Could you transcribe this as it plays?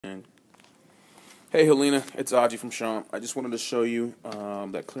And hey Helena, it's Aji from Champ. I just wanted to show you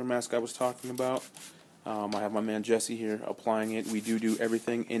that clear mask I was talking about. I have my man Jesse here applying it. We do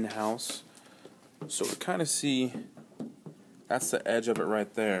everything in-house. So to kind of see, that's the edge of it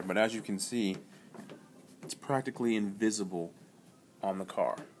right there. But as you can see, it's practically invisible on the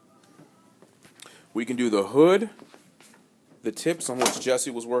car. We can do the hood, the tips on which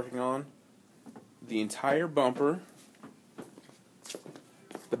Jesse was working on, the entire bumper,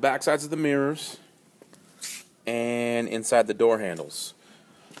 the back sides of the mirrors, and inside the door handles.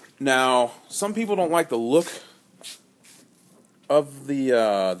 Now, some people don't like the look of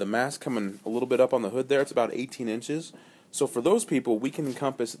the mask coming a little bit up on the hood there. It's about 18 inches. So for those people, we can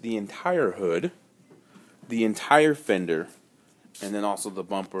encompass the entire hood, the entire fender, and then also the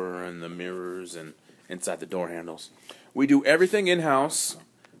bumper and the mirrors and inside the door handles. We do everything in-house.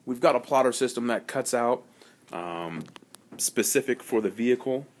 We've got a plotter system that cuts out specific for the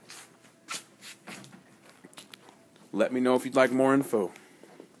vehicle. Let me know if you'd like more info.